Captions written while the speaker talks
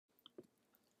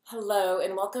Hello,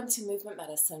 and welcome to Movement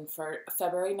Medicine for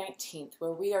February 19th,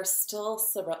 where we are still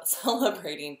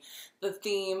celebrating the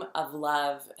theme of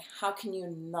love. How can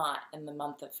you not in the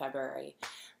month of February?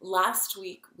 Last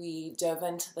week, we dove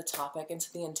into the topic,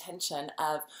 into the intention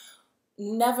of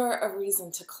never a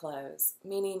reason to close,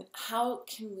 meaning how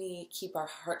can we keep our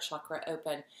heart chakra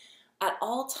open at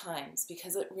all times,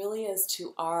 because it really is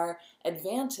to our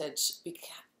advantage,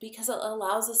 because it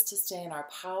allows us to stay in our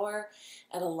power.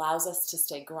 It allows us to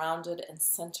stay grounded and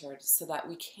centered so that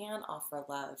we can offer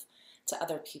love to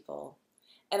other people.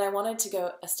 And I wanted to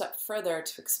go a step further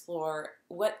to explore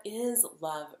what is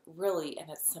love really in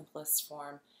its simplest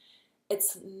form.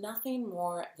 It's nothing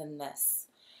more than this.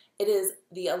 It is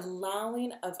the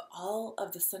allowing of all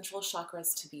of the central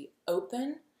chakras to be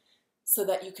open so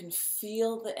that you can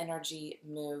feel the energy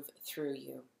move through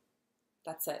you.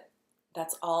 That's it.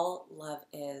 That's all love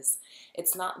is.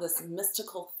 It's not this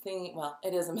mystical thing. Well,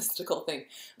 it is a mystical thing,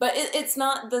 but it's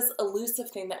not this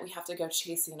elusive thing that we have to go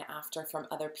chasing after from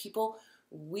other people.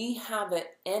 We have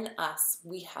it in us.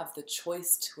 We have the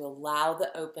choice to allow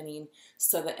the opening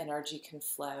so the energy can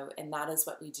flow, and that is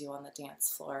what we do on the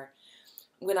dance floor.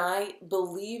 When I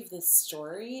believe this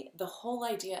story, the whole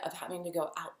idea of having to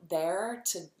go out there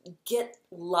to get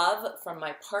love from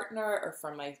my partner or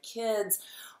from my kids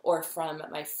or from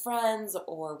my friends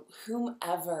or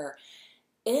whomever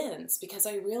ends, because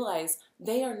I realize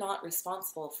they are not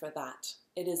responsible for that.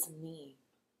 It is me.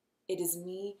 It is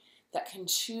me that can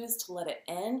choose to let it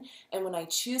in. And when I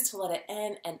choose to let it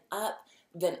in and up,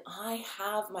 then I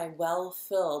have my well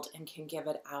filled and can give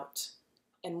it out.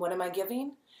 And what am I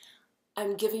giving?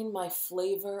 I'm giving my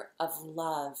flavor of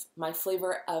love, my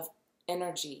flavor of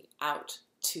energy out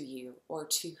to you or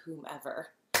to whomever.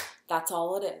 That's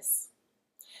all it is.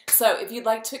 So if you'd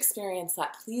like to experience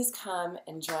that, please come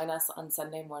and join us on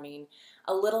Sunday morning.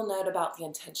 A little note about the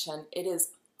intention. It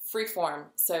is free form.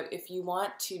 So if you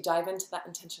want to dive into that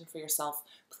intention for yourself,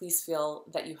 please feel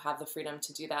that you have the freedom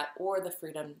to do that, or the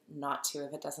freedom not to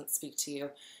if it doesn't speak to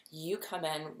you. You come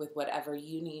in with whatever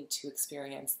you need to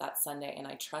experience that Sunday, and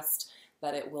I trust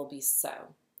that it will be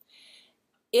so.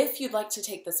 If you'd like to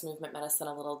take this movement medicine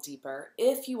a little deeper,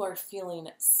 if you are feeling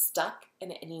stuck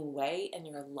in any way in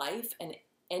your life, in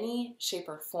any shape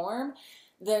or form,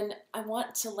 then I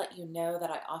want to let you know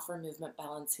that I offer movement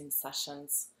balancing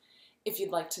sessions. If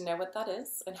you'd like to know what that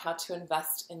is and how to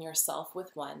invest in yourself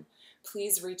with one,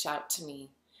 please reach out to me.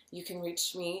 You can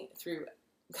reach me through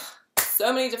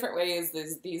so many different ways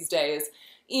these days.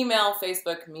 Email,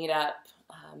 Facebook, Meetup,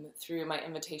 through my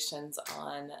invitations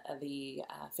on the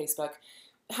Facebook.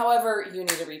 However you need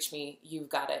to reach me, you've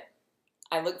got it.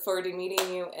 I look forward to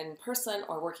meeting you in person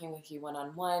or working with you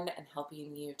one-on-one and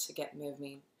helping you to get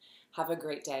moving. Have a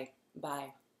great day.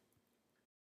 Bye.